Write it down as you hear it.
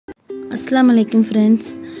अस्सलामु अलैकुम फ्रेंड्स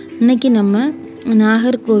இன்னைக்கு நம்ம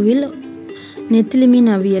நாகர்கோவில் நெத்திலி மீன்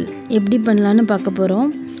அவியல் எப்படி பண்ணலாம்னு பார்க்க போறோம்.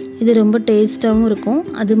 இது ரொம்ப டேஸ்டாவும் இருக்கும்.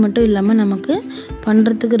 அது மட்டும் இல்லாம நமக்கு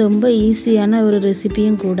பண்றதுக்கு ரொம்ப ஈஸியான ஒரு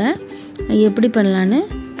ரெசிபியும் கூட. எப்படி பண்ணலாம்னு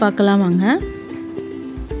பார்க்கலாம் வாங்க.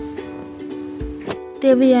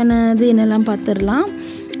 தேவையானது என்னெல்லாம் பார்த்துறலாம்.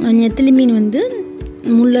 நெத்திலி மீன் வந்து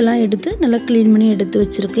முள்ளெல்லாம் எடுத்து நல்லா க்ளீன் பண்ணி எடுத்து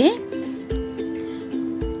வச்சிருக்கேன்.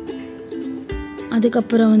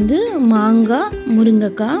 அதுக்கப்புறம் வந்து மாங்காய்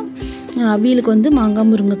முருங்கைக்காய் அவியலுக்கு வந்து மாங்காய்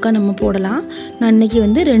முருங்கைக்காய் நம்ம போடலாம். நான் இன்றைக்கி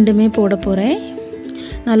வந்து ரெண்டுமே போட போகிறேன்.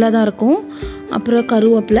 நல்லா தான் இருக்கும். அப்புறம்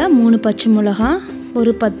கருவேப்பிலை 3 பச்சை மிளகாய்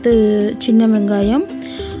ஒரு 10 சின்ன வெங்காயம்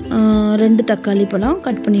 2 தக்காளி பழம்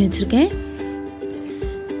கட் பண்ணி வச்சுருக்கேன்.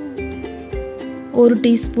 1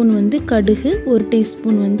 டீஸ்பூன் வந்து கடுகு 1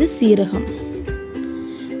 டீஸ்பூன் வந்து சீரகம்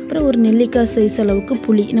அப்புறம் ஒரு நெல்லிக்காய் சைஸ் அளவுக்கு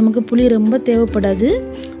புளி. நமக்கு புளி ரொம்ப தேவைப்படாது,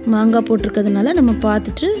 மாங்காய் போட்டிருக்கிறதுனால நம்ம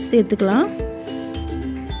பார்த்துட்டு சேர்த்துக்கலாம்.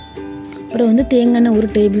 அப்புறம் வந்து தேங்காய் 1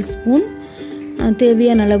 டேபிள் ஸ்பூன்,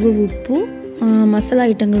 தேவையான அளவு உப்பு. மசாலா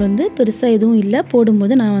ஐட்டங்கள் வந்து பெருசாக எதுவும் இல்லை,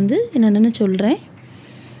 போடும்போது நான் வந்து என்னென்னு சொல்கிறேன்.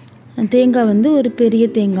 தேங்காய் வந்து ஒரு பெரிய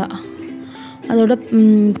தேங்காய், அதோட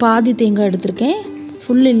பாதி தேங்காய் எடுத்திருக்கேன்,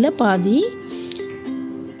 ஃபுல் இல்லை பாதி.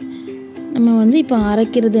 நம்ம வந்து இப்போ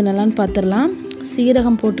அரைக்கிறது என்னெல்லாம்னு பார்த்துடலாம்.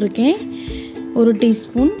 சீரகம் போட்டிருக்கேன் 1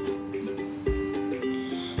 டீஸ்பூன்.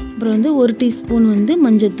 அப்புறம் வந்து 1 டீஸ்பூன் வந்து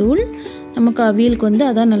மஞ்சத்தூள். நமக்கு அவியலுக்கு வந்து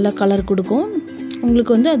அதான் நல்லா கலர் கொடுக்கும்.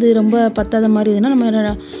 உங்களுக்கு வந்து அது ரொம்ப பத்தாத மாதிரி இதுனா நம்ம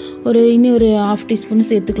இன்னும் ஒரு 1/2 டீஸ்பூன்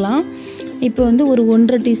சேர்த்துக்கலாம். இப்போ வந்து ஒரு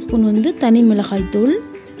 1.5 டீஸ்பூன் வந்து தனி மிளகாய் தூள்.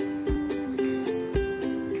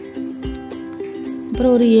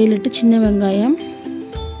 அப்புறம் ஒரு 7-8 சின்ன வெங்காயம்.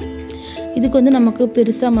 இதுக்கு வந்து நமக்கு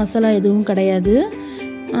பெருசாக மசாலா எதுவும் கிடையாது,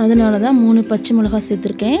 அதனால தான் 3 பச்சை மிளகாய்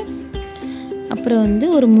சேர்த்துருக்கேன். அப்புறம் வந்து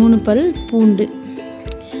ஒரு 3 பல் பூண்டு.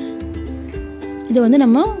 இதை வந்து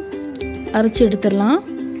நம்ம அரைச்சி எடுத்துடலாம்.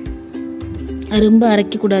 ரொம்ப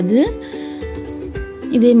அரைக்கக்கூடாது,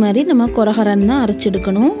 இதே மாதிரி நம்ம கொரகரன்னு தான் அரைச்சி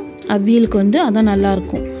எடுக்கணும். அவியலுக்கு வந்து அதான்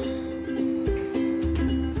நல்லாயிருக்கும்.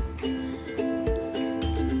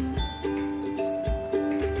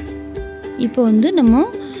 இப்போ வந்து நம்ம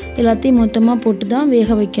எல்லாத்தையும் மொத்தமாக போட்டு தான்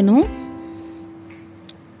வேக வைக்கணும்.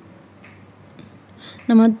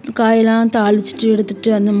 நம்ம காயெல்லாம் தாளிச்சிட்டு எடுத்துகிட்டு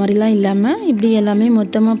அந்த மாதிரிலாம் இல்லாமல் இப்படி எல்லாமே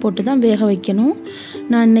மொத்தமாக போட்டு தான் வேக வைக்கணும்.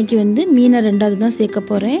 நான் இன்றைக்கி வந்து மீனை 2வது தான் சேர்க்க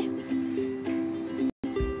போகிறேன்.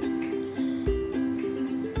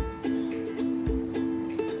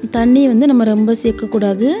 தண்ணி வந்து நம்ம ரொம்ப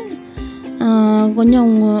சேர்க்கக்கூடாது,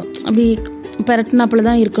 கொஞ்சம் அப்படி பரட்டினாப்பில்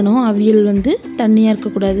தான் இருக்கணும். அவியல் வந்து தண்ணியாக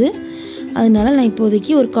இருக்கக்கூடாது. அதனால நான்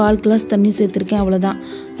இப்போதைக்கு ஒரு 1/4 கிளாஸ் தண்ணி சேர்த்துருக்கேன், அவ்வளோதான்.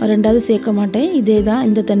 2வது சேர்க்க மாட்டேன், இதே தான்,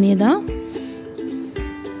 இந்த தண்ணியை தான்.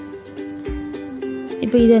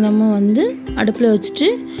 இப்போ இதை நம்ம வந்து அடுப்பில் வச்சுட்டு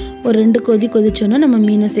ஒரு 2 கொதி கொதிச்சோன்னா நம்ம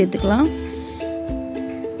மீனை சேர்த்துக்கலாம்.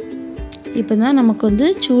 இப்போ தான் நமக்கு வந்து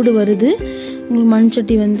சூடு வருது. உங்களுக்கு மண்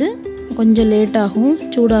சட்டி வந்து கொஞ்சம் லேட் ஆகும்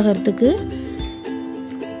சூடாகிறதுக்கு.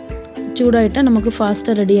 சூடாகிட்டால் நமக்கு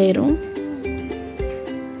ஃபாஸ்ட்டாக ரெடி ஆயிரும்.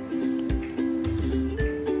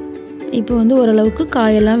 இப்போ வந்து ஓரளவுக்கு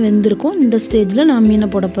காயெல்லாம் வெந்திருக்கும். இந்த ஸ்டேஜில் நான் மீனை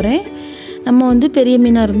போட போகிறேன். நம்ம வந்து பெரிய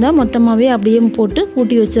மீனாக இருந்தால் மொத்தமாகவே அப்படியே போட்டு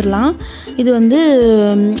கூட்டி வச்சிடலாம். இது வந்து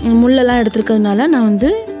முள்ளெல்லாம் எடுத்துருக்கிறதுனால நான் வந்து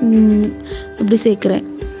இப்படி சேர்க்குறேன்.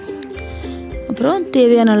 அப்புறம்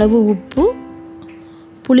தேவையான அளவு உப்பு,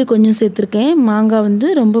 புளி கொஞ்சம் சேர்த்துருக்கேன். மாங்காய் வந்து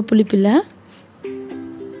ரொம்ப புளிப்பில்லை.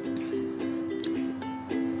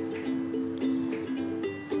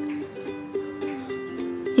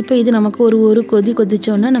 இப்போ இது நமக்கு ஒரு கொதி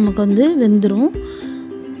கொதிச்சோன்னா நமக்கு வந்து வெந்துடும்.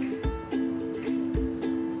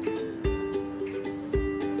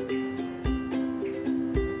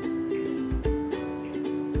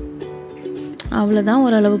 அவ்வளோதான்,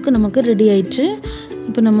 ஓரளவுக்கு நமக்கு ரெடி ஆயிடுச்சு.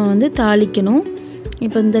 இப்போ நம்ம வந்து தாளிக்கணும்.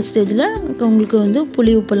 இப்போ இந்த ஸ்டேஜில் உங்களுக்கு வந்து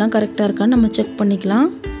புளி உப்பெல்லாம் கரெக்டாக இருக்கான்னு நம்ம செக் பண்ணிக்கலாம்.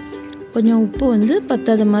 கொஞ்சம் உப்பு வந்து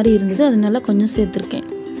பத்தாத மாதிரி இருந்தது, அதனால கொஞ்சம் சேர்த்துருக்கேன்.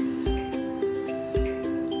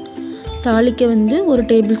 தாளிக்க வந்து 1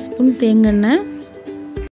 டேபிள் ஸ்பூன் தேங்காய்,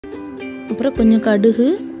 அப்புறம் கொஞ்சம் கடுகு,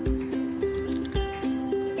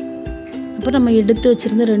 அப்புறம் நம்ம எடுத்து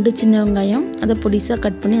வச்சுருந்த 2 சின்ன வெங்காயம் அதை பொடிசாக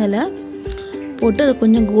கட் பண்ணி அதில் போட்டு அது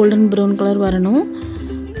கொஞ்சம் கோல்டன் ப்ரௌன் கலர் வரணும்.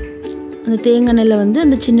 அந்த தேங்காய் எண்ணெயில் வந்து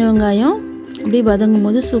அந்த சின்ன வெங்காயம் அப்படியே வதங்கும்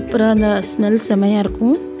போது சூப்பராக அந்த ஸ்மெல் செமையாக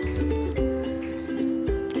இருக்கும்.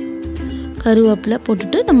 கருவேப்பிலை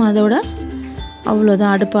போட்டுட்டு நம்ம அதோட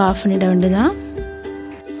அவ்வளோதான், அடுப்பை ஆஃப் பண்ணிட வேண்டியதான்.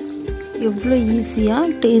 எவ்வளோ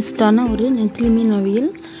ஈஸியாக டேஸ்டான ஒரு நெத்திலி மீன்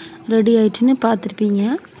அவியல் ரெடி ஆயிடுச்சுன்னு பார்த்துருப்பீங்க.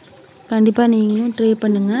 கண்டிப்பாக நீங்களும் ட்ரை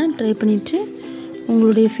பண்ணுங்கள். ட்ரை பண்ணிவிட்டு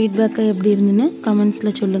உங்களுடைய ஃபீட்பேக்கை எப்படி இருந்துன்னு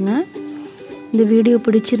கமெண்ட்ஸில் சொல்லுங்கள். இந்த வீடியோ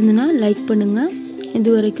பிடிச்சிருந்துன்னா லைக் பண்ணுங்கள்,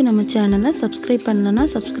 இதுவரைக்கும் நம்ம சேனலை சப்ஸ்கிரைப் பண்ணலன்னா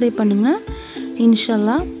சப்ஸ்கிரைப் பண்ணுங்கள். இன்ஷா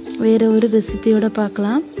அல்லாஹ் வேறு ஒரு ரெசிபியோட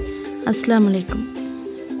பார்க்கலாம். அஸ்ஸலாமு அலைக்கும்.